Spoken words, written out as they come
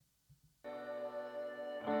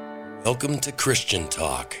Welcome to Christian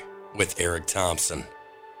Talk with Eric Thompson,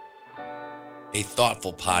 a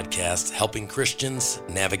thoughtful podcast helping Christians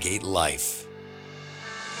navigate life.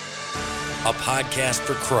 A podcast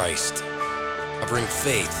for Christ, covering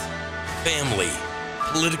faith, family,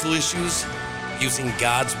 political issues, using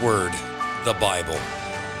God's Word, the Bible.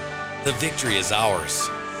 The victory is ours.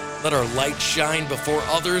 Let our light shine before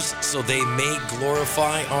others so they may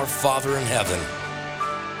glorify our Father in heaven.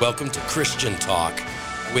 Welcome to Christian Talk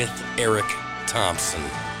with Eric Thompson.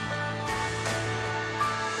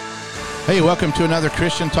 Hey, welcome to another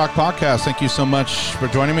Christian Talk podcast. Thank you so much for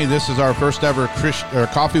joining me. This is our first ever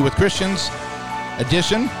Coffee with Christians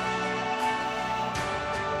edition.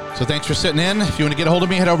 So thanks for sitting in. If you want to get a hold of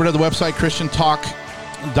me, head over to the website,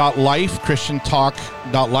 christiantalk.life,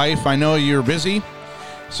 christiantalk.life. I know you're busy,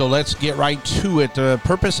 so let's get right to it. The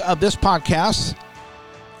purpose of this podcast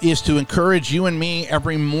is to encourage you and me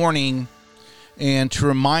every morning and to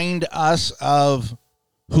remind us of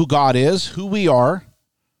who God is, who we are.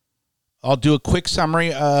 I'll do a quick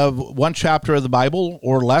summary of one chapter of the Bible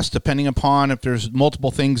or less, depending upon if there's multiple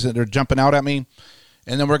things that are jumping out at me.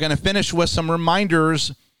 And then we're going to finish with some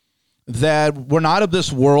reminders that we're not of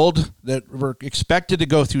this world, that we're expected to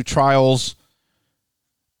go through trials,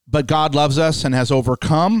 but God loves us and has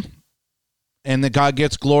overcome, and that God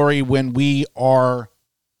gets glory when we are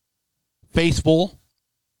faithful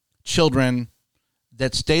children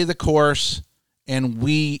that stay the course and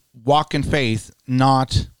we walk in faith,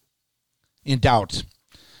 not in doubt.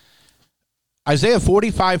 Isaiah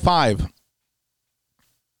 45:5.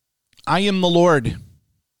 I am the Lord.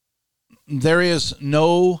 There is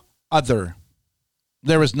no other.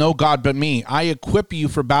 There is no God but me. I equip you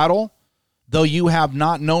for battle, though you have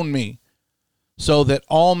not known me, so that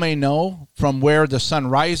all may know from where the sun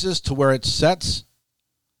rises to where it sets,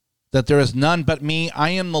 that there is none but me. I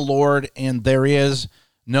am the Lord, and there is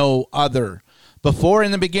no other. Before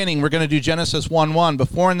in the beginning, we're going to do Genesis 1:1.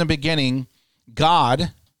 Before in the beginning,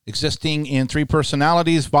 God, existing in three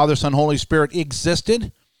personalities, Father, Son, Holy Spirit,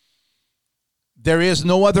 existed. There is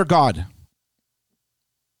no other God.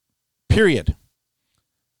 Period.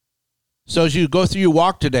 So as you go through your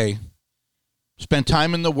walk today, spend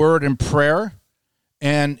time in the Word and prayer,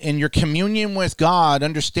 and in your communion with God,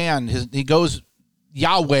 understand,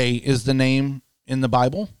 Yahweh is the name in the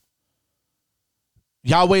Bible.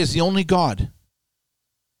 Yahweh is the only God.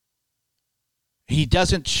 He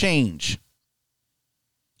doesn't change.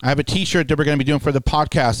 I have a t-shirt that we're going to be doing for the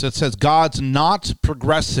podcast that says God's not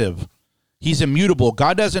progressive. He's immutable.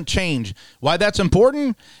 God doesn't change. Why that's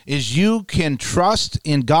important is you can trust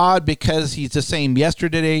in God because he's the same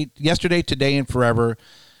yesterday, today, and forever.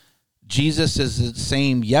 Jesus is the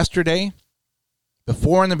same yesterday,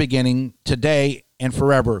 before in the beginning, today, and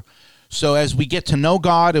forever. So as we get to know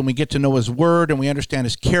God and we get to know his word and we understand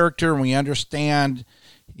his character and we understand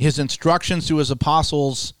his instructions through his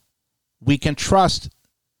apostles, we can trust.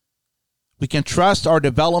 We can trust our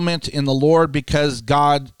development in the Lord because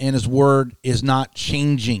God and his word is not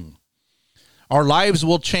changing. Our lives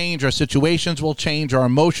will change. Our situations will change. Our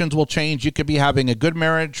emotions will change. You could be having a good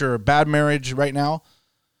marriage or a bad marriage right now.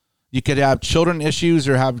 You could have children issues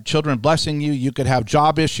or have children blessing you. You could have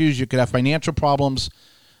job issues. You could have financial problems.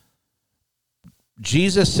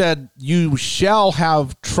 Jesus said, you shall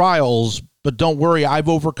have trials, but don't worry, I've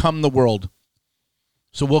overcome the world.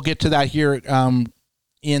 So we'll get to that here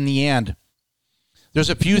in the end. There's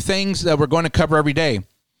a few things that we're going to cover every day.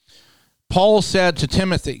 Paul said to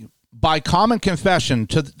Timothy, by common confession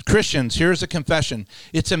to Christians, here's a confession.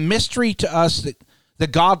 It's a mystery to us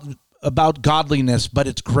that God about godliness, but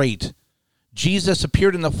it's great. Jesus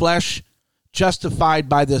appeared in the flesh, justified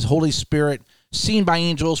by the Holy Spirit, seen by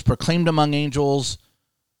angels, proclaimed among angels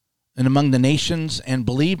and among the nations, and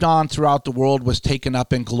believed on throughout the world, was taken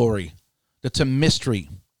up in glory. That's a mystery.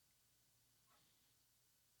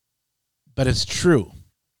 But it's true.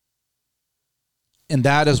 And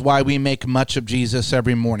that is why we make much of Jesus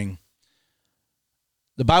every morning.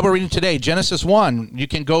 The Bible reading today, Genesis 1. You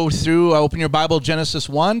can go through, open your Bible, Genesis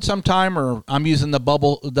 1 sometime, or I'm using the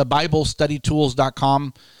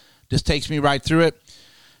BibleStudyTools.com. Just takes me right through it.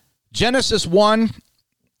 Genesis 1,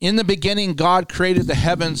 in the beginning, God created the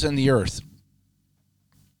heavens and the earth.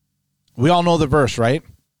 We all know the verse, right?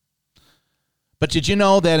 But did you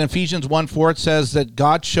know that in Ephesians 1:4 it says that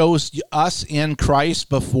God chose us in Christ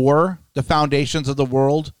before the foundations of the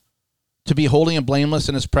world to be holy and blameless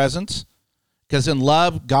in his presence? Because in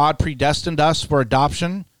love, God predestined us for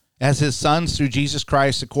adoption as his sons through Jesus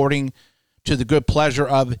Christ according to the good pleasure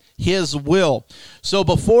of his will. So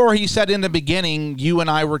before he said in the beginning, you and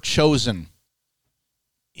I were chosen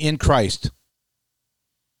in Christ.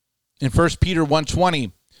 In 1 Peter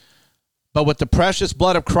 1:20, But with the precious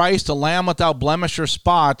blood of Christ, a lamb without blemish or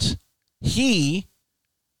spot,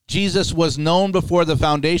 Jesus was known before the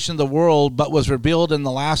foundation of the world, but was revealed in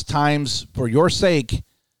the last times for your sake.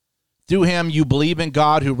 Through him you believe in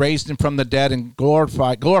God, who raised him from the dead and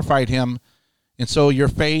glorified him. And so your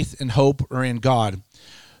faith and hope are in God.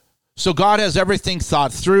 So God has everything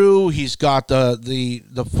thought through. He's got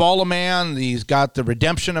the fall of man. He's got the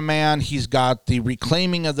redemption of man. He's got the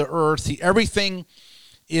reclaiming of the earth. Everything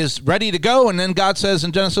is ready to go. And then God says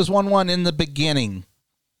in Genesis 1:1, in the beginning,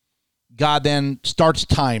 God then starts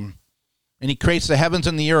time. And he creates the heavens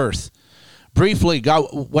and the earth. Briefly,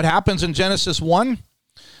 what happens in Genesis 1?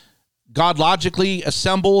 God logically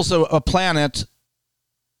assembles a planet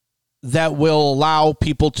that will allow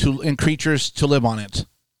people and creatures to live on it.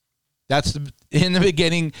 In the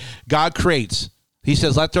beginning, God creates. He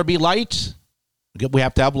says, let there be light. We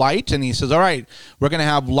have to have light. And he says, all right, we're going to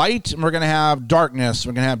have light and we're going to have darkness.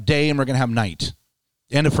 We're going to have day and we're going to have night.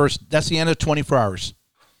 That's the end of 24 hours.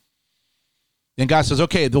 Then God says,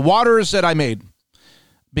 okay, the waters that I made,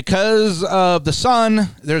 because of the sun,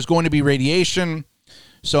 there's going to be radiation.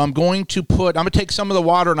 So I'm going to take some of the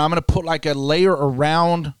water and I'm going to put like a layer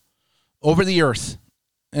around over the earth.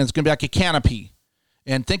 And it's going to be like a canopy.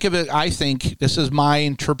 And think of it, I think, this is my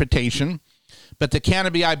interpretation, but the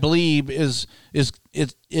canopy, I believe,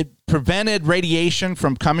 it prevented radiation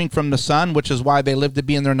from coming from the sun, which is why they lived to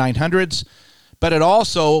be in their 900s. But it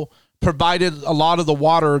also provided a lot of the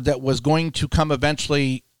water that was going to come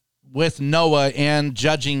eventually with Noah and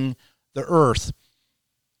judging the earth.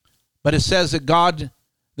 But it says that God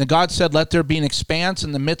said, let there be an expanse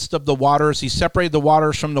in the midst of the waters. He separated the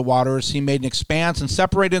waters from the waters. He made an expanse and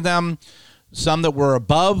separated them, some that were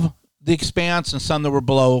above the expanse and some that were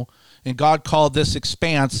below. And God called this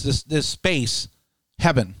expanse, this space,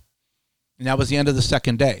 heaven. And that was the end of the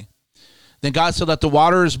second day. Then God said, let the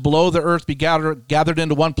waters below the earth be gathered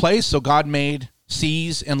into one place. So God made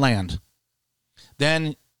seas and land.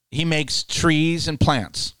 Then he makes trees and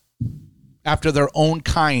plants after their own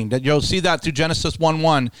kind. And you'll see that through Genesis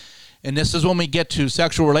 1:1. And this is when we get to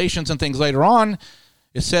sexual relations and things later on.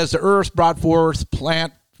 It says the earth brought forth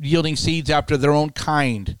plant yielding seeds after their own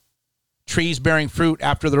kind, trees bearing fruit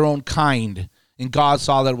after their own kind. And God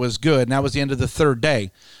saw that it was good. And that was the end of the third day.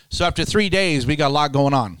 So after 3 days, we got a lot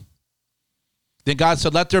going on. Then God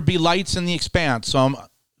said, let there be lights in the expanse. So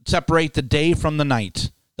separate the day from the night.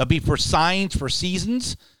 They'll be for signs, for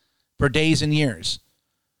seasons, for days and years.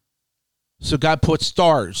 So God put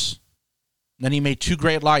stars. Then he made 2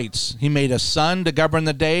 great lights. He made a sun to govern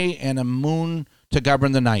the day and a moon to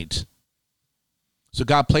govern the night. So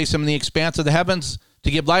God placed them in the expanse of the heavens to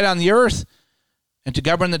give light on the earth and to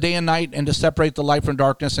govern the day and night and to separate the light from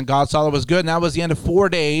darkness. And God saw it was good. And that was the end of 4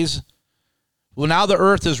 days. Well, now the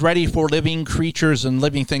earth is ready for living creatures and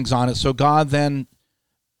living things on it. So God then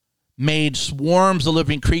made swarms of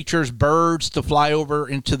living creatures, birds to fly over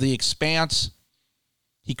into the expanse.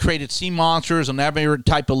 He created sea monsters and every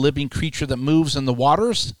type of living creature that moves in the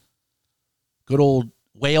waters. Good old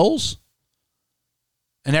whales.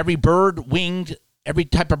 And every bird, winged, every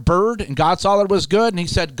type of bird. And God saw that it was good. And he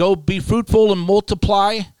said, go be fruitful and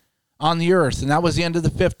multiply on the earth. And that was the end of the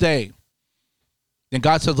 5th day. Then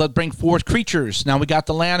God said, let's bring forth creatures. Now we got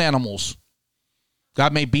the land animals.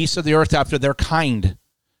 God made beasts of the earth after their kind,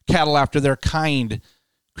 cattle after their kind,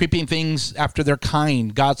 creeping things after their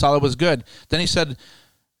kind. God saw it was good. Then he said,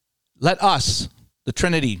 let us, the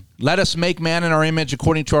Trinity, let us make man in our image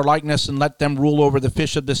according to our likeness and let them rule over the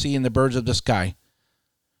fish of the sea and the birds of the sky.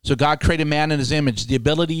 So God created man in his image, the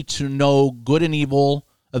ability to know good and evil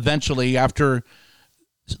eventually after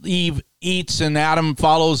Eve eats and Adam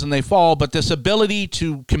follows and they fall, but this ability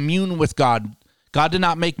to commune with God. God did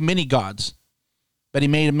not make many gods, but he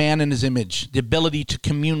made a man in his image, the ability to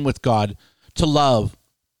commune with God, to love.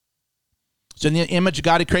 So in the image of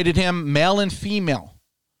God, he created him, male and female.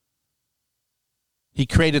 He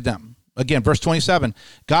created them. Again, verse 27,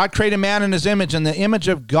 God created man in his image. In the image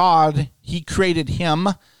of God, he created him,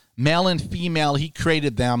 male and female, he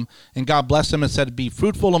created them. And God blessed them and said, be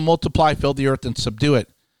fruitful and multiply, fill the earth and subdue it.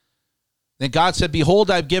 Then God said, behold,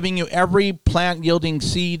 I've given you every plant yielding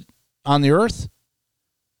seed on the earth,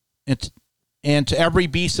 and to every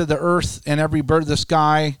beast of the earth and every bird of the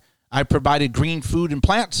sky, I provided green food and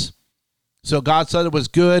plants. So God said it was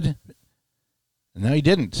good. And no, he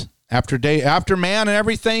didn't. After man and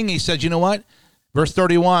everything, he said, you know what? Verse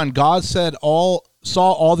 31, God saw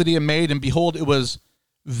all that he had made, and behold, it was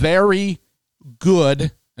very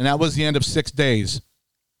good. And that was the end of 6 days.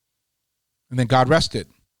 And then God rested.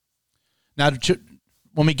 Now,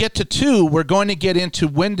 when we get to 2, we're going to get into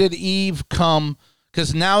when did Eve come,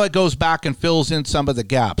 because now it goes back and fills in some of the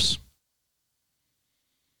gaps.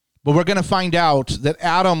 But we're going to find out that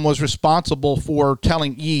Adam was responsible for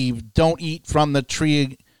telling Eve, don't eat from the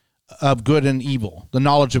tree of good and evil, the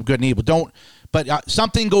knowledge of good and evil. But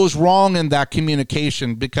something goes wrong in that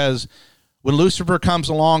communication, because when Lucifer comes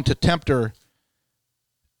along to tempt her,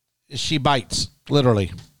 she bites,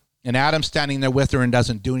 literally. And Adam's standing there with her and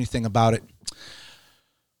doesn't do anything about it.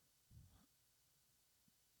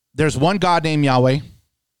 There's one God named Yahweh.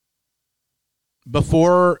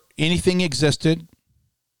 Before anything existed,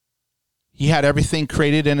 he had everything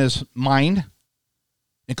created in his mind,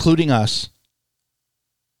 including us.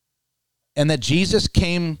 And that Jesus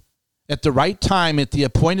came at the right time, at the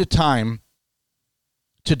appointed time,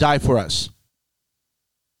 to die for us.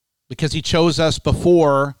 Because he chose us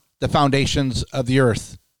before the foundations of the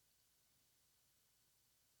earth.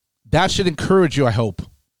 That should encourage you, I hope.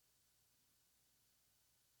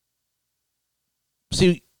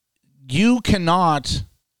 See, you cannot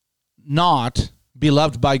not be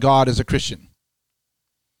loved by God as a Christian.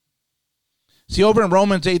 See, over in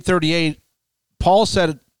Romans 8:38, Paul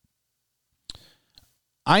said,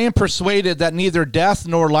 I am persuaded that neither death,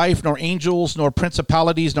 nor life, nor angels, nor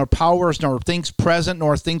principalities, nor powers, nor things present,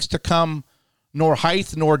 nor things to come, nor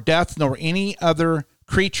height, nor depth, nor any other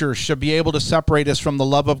creature should be able to separate us from the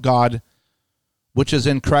love of God, which is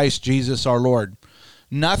in Christ Jesus our Lord.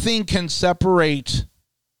 Nothing can separate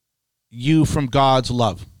you from God's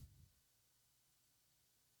love.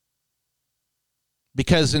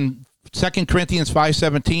 Because in 2 Corinthians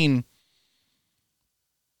 5:17,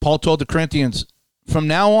 Paul told the Corinthians, from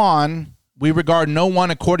now on, we regard no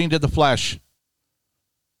one according to the flesh.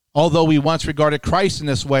 Although we once regarded Christ in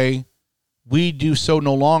this way, we do so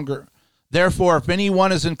no longer. Therefore, if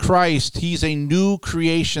anyone is in Christ, he's a new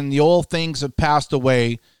creation. The old things have passed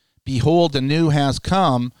away. Behold, the new has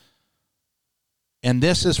come. And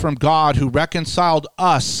this is from God, who reconciled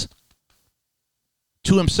us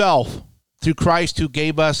to himself through Christ, who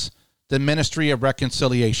gave us the ministry of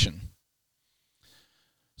reconciliation.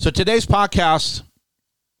 So today's podcast,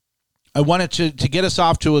 I wanted to get us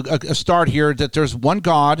off to a start here, that there's one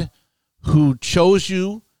God who chose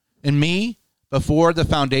you and me before the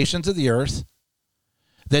foundations of the earth,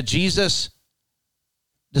 that Jesus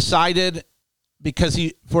decided, because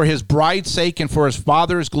for his bride's sake and for his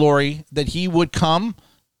Father's glory, that he would come,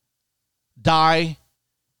 die,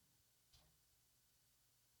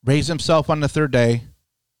 raise himself on the third day,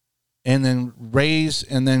 and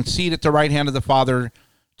then seat at the right hand of the Father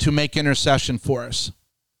to make intercession for us.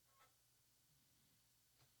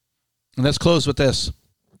 And let's close with this.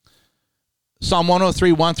 Psalm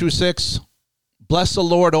 103, 1-6. Bless the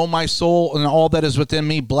Lord, O my soul, and all that is within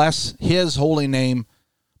me. Bless his holy name.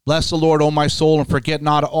 Bless the Lord, O my soul, and forget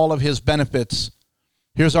not all of his benefits.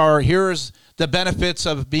 Here's the benefits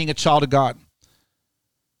of being a child of God.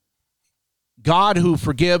 God, who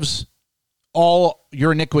forgives all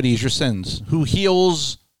your iniquities, your sins, who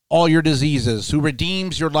heals all your diseases, who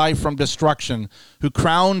redeems your life from destruction, who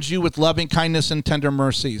crowns you with loving kindness and tender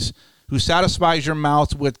mercies, who satisfies your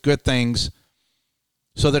mouth with good things,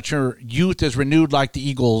 so that your youth is renewed like the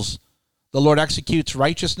eagles. The Lord executes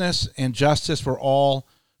righteousness and justice for all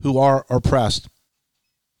who are oppressed.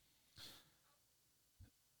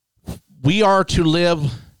 We are to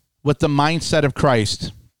live with the mindset of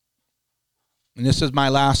Christ. And this is my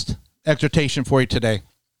last exhortation for you today.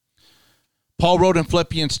 Paul wrote in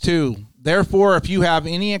Philippians 2, therefore, if you have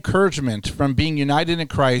any encouragement from being united in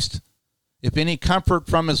Christ, if any comfort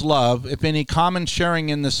from his love, if any common sharing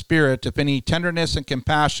in the Spirit, if any tenderness and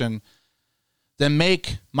compassion, then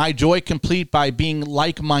make my joy complete by being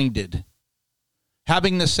like-minded,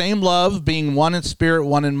 having the same love, being one in spirit,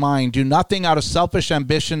 one in mind. Do nothing out of selfish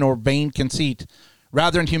ambition or vain conceit.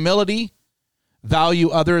 Rather, in humility, value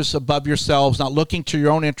others above yourselves, not looking to your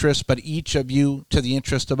own interests, but each of you to the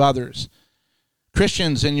interest of others.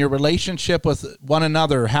 Christians, in your relationship with one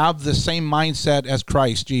another, have the same mindset as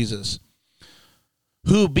Christ Jesus,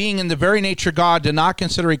 who, being in the very nature God, did not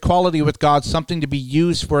consider equality with God something to be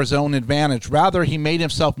used for his own advantage. Rather, he made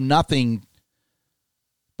himself nothing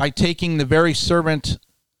by taking the very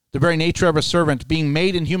nature of a servant, being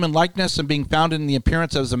made in human likeness and being found in the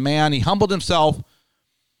appearance as a man. He humbled himself,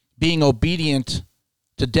 being obedient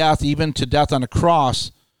to death, even to death on a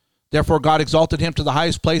cross. Therefore, God exalted him to the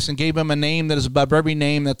highest place and gave him a name that is above every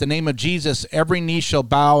name, that the name of Jesus every knee shall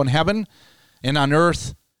bow in heaven and on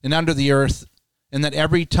earth and under the earth, and that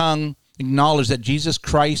every tongue acknowledge that Jesus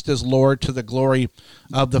Christ is Lord, to the glory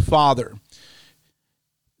of the Father.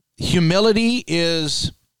 Humility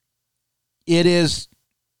is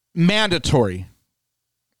mandatory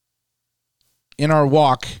in our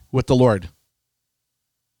walk with the Lord.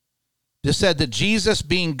 This said that Jesus,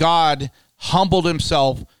 being God, humbled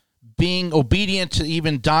himself, being obedient to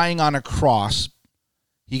even dying on a cross.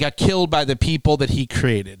 He got killed by the people that he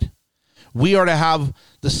created. We are to have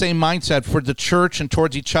the same mindset for the church and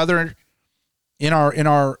towards each other in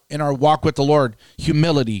our walk with the Lord.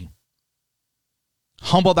 Humility.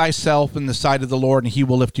 Humble thyself in the sight of the Lord, and he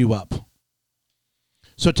will lift you up.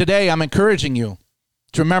 So today I'm encouraging you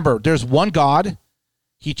to remember there's one God.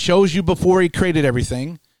 He chose you before he created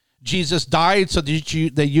everything. Jesus died so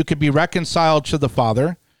that you could be reconciled to the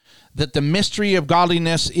Father, that the mystery of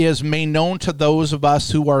godliness is made known to those of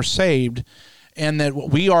us who are saved, and that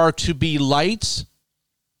we are to be lights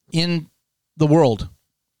in the world.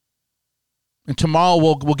 And tomorrow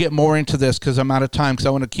we'll get more into this because I'm out of time, because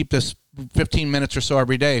I want to keep this 15 minutes or so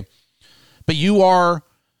every day. But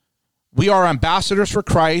we are ambassadors for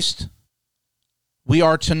Christ. We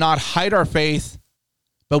are to not hide our faith,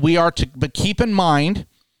 but keep in mind,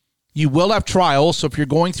 you will have trials. So if you're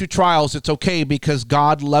going through trials, it's okay, because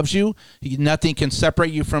God loves you. Nothing can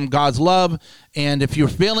separate you from God's love. And if you're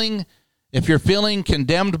feeling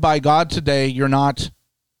condemned by God today, you're not,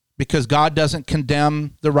 because God doesn't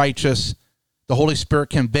condemn the righteous. The Holy Spirit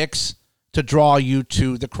convicts to draw you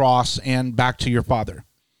to the cross and back to your Father.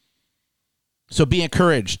 So be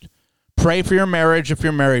encouraged. Pray for your marriage if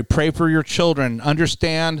you're married. Pray for your children.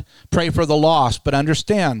 Pray for the lost, but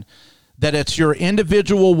understand that it's your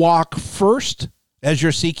individual walk first as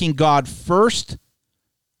you're seeking God first.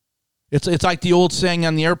 It's like the old saying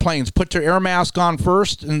on the airplanes, put your air mask on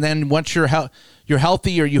first, and then once you're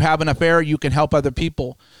healthy or you have an affair, you can help other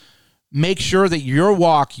people. Make sure that your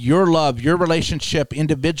walk, your love, your relationship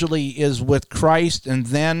individually is with Christ, and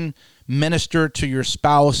then minister to your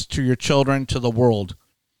spouse, to your children, to the world.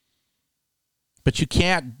 But you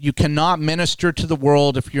cannot minister to the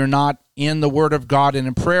world if you're not in the Word of God and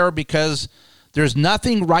in prayer, because there's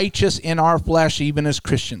nothing righteous in our flesh, even as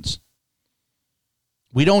Christians.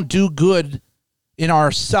 We don't do good in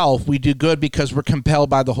ourselves. We do good because we're compelled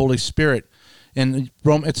by the Holy Spirit. And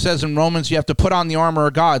it says in Romans, you have to put on the armor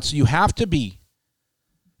of God. So you have to be.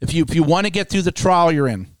 If you want to get through the trial you're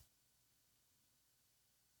in,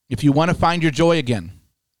 if you want to find your joy again,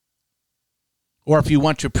 or if you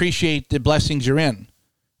want to appreciate the blessings you're in,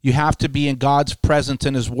 you have to be in God's presence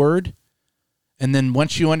in his word. And then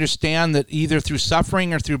once you understand that either through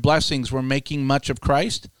suffering or through blessings we're making much of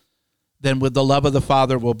Christ, then with the love of the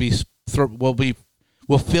Father will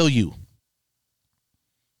fill you.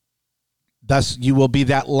 Thus you will be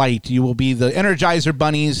that light. You will be the Energizer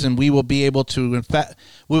bunnies, and we will be able to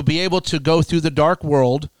go through the dark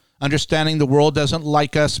world, understanding the world doesn't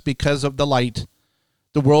like us because of the light.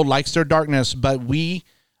 The world likes their darkness, but we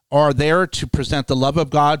are there to present the love of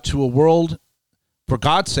God to a world for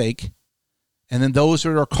God's sake. And then those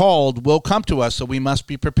who are called will come to us, so we must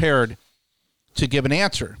be prepared to give an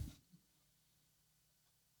answer.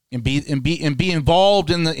 And be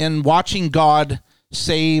involved in watching God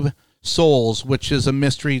save souls, which is a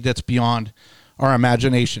mystery that's beyond our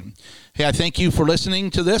imagination. Hey, I thank you for listening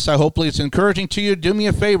to this. I hopefully it's encouraging to you. Do me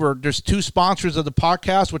a favor. There's 2 sponsors of the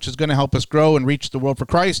podcast, which is going to help us grow and reach the world for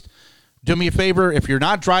Christ. Do me a favor. If you're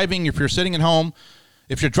not driving, if you're sitting at home,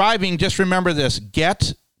 if you're driving, just remember this.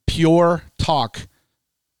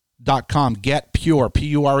 GetPureTalk.com. GetPure,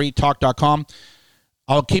 P-U-R-E, talk.com.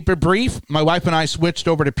 I'll keep it brief. My wife and I switched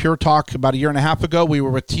over to Pure Talk about a year and a half ago. We were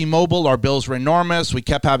with T-Mobile. Our bills were enormous. We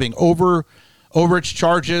kept having overage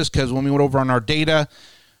charges because when we went over on our data.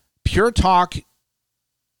 Pure Talk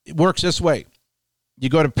works this way. You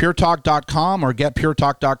go to puretalk.com or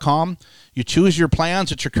getpuretalk.com. You choose your plans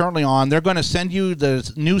that you're currently on. They're going to send you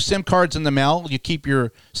the new SIM cards in the mail. You keep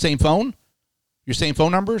your same phone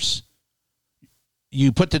numbers.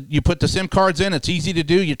 You put the SIM cards in. It's easy to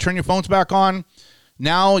do. You turn your phones back on.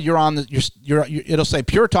 Now you're on it'll say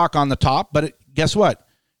Pure Talk on the top, but guess what?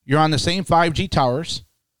 You're on the same 5G towers.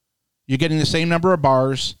 You're getting the same number of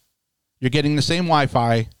bars. You're getting the same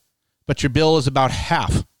Wi-Fi, but your bill is about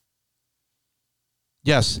half.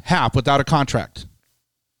 Yes, half without a contract.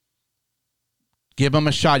 Give them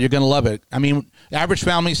a shot. You're going to love it. I mean, average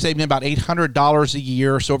family is saving about $800 a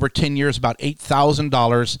year, so over 10 years, about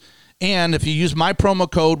 $8,000. And if you use my promo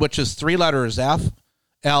code, which is 3 letters,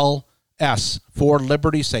 FLS, for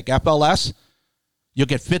liberty's sake, FLS, you'll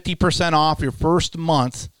get 50% off your first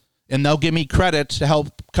month, and they'll give me credit to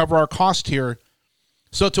help cover our cost here.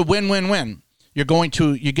 So it's a win-win-win. You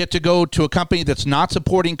get to go to a company that's not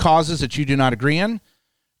supporting causes that you do not agree in.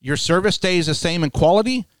 Your service stays the same in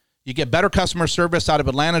quality. You get better customer service out of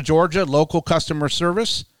Atlanta, Georgia, local customer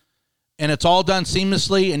service. And it's all done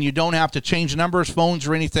seamlessly, and you don't have to change numbers, phones,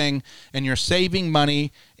 or anything. And you're saving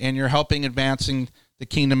money, and you're helping advancing the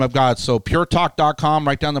kingdom of God. So puretalk.com,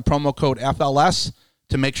 write down the promo code FLS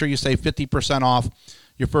to make sure you save 50% off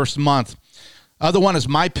your first month. Other one is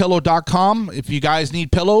mypillow.com. If you guys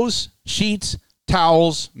need pillows, sheets,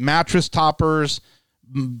 towels, mattress toppers,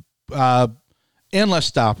 endless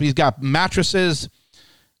stuff. He's got mattresses.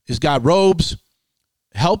 He's got robes.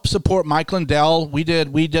 Help support Mike Lindell. We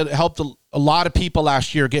did helped a lot of people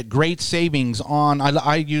last year get great savings on.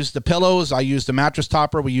 I used the pillows. I used the mattress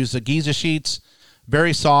topper. We used the Giza sheets.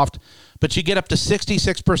 Very soft. But you get up to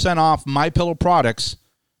 66% off MyPillow products,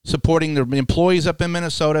 supporting the employees up in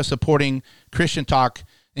Minnesota, supporting Christian Talk.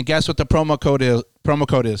 And guess what the promo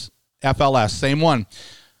code is? FLS. Same one.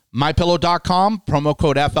 MyPillow.com, promo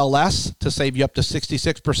code FLS to save you up to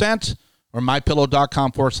 66%, or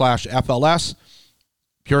MyPillow.com/FLS.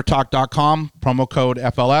 PureTalk.com, promo code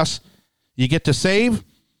FLS. You get to save.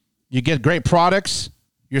 You get great products.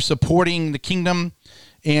 You're supporting the kingdom,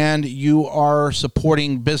 and you are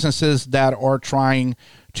supporting businesses that are trying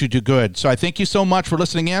to do good. So I thank you so much for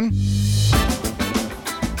listening in.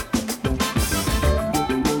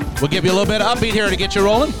 We'll give you a little bit of upbeat here to get you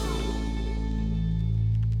rolling.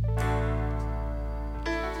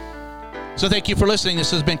 So thank you for listening.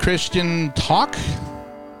 This has been Christian Talk.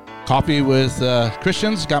 Coffee with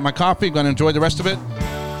Christians. Got my coffee. Going to enjoy the rest of it.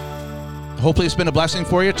 Hopefully it's been a blessing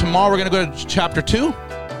for you. Tomorrow we're going to go to chapter 2.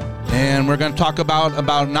 And we're going to talk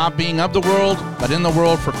about not being of the world, but in the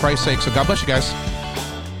world for Christ's sake. So God bless you guys.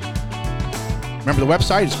 Remember the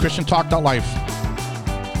website is christiantalk.life.